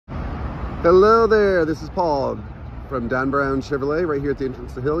Hello there, this is Paul from Don Brown Chevrolet right here at the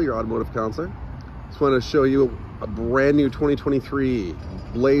entrance to the hill, your automotive counselor. Just want to show you a brand new 2023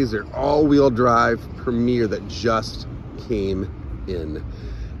 Blazer all-wheel drive Premier that just came in.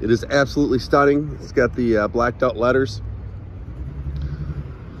 It is absolutely stunning. It's got the blacked out letters.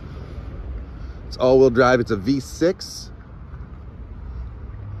 It's all-wheel drive. It's a V6.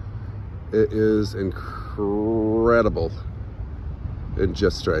 It is incredible and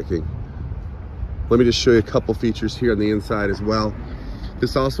just striking. Let me just show you a couple features here on the inside as well.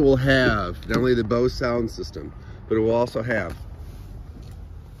 This also will have not only the Bose sound system, but it will also have,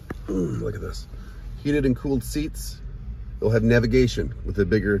 look at this, heated and cooled seats. It'll have navigation with a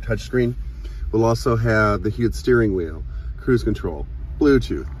bigger touchscreen. We'll also have the heated steering wheel, cruise control,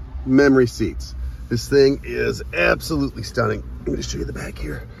 Bluetooth, memory seats. This thing is absolutely stunning. Let me just show you the back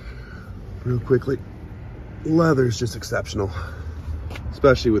here real quickly. Leather is just exceptional,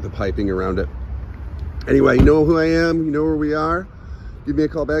 especially with the piping around it. Anyway, you know who I am, you know where we are. Give me a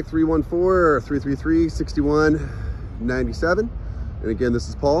call back, 314-333-6197. And again, this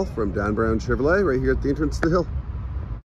is Paul from Don Brown Chevrolet right here at the entrance to the hill.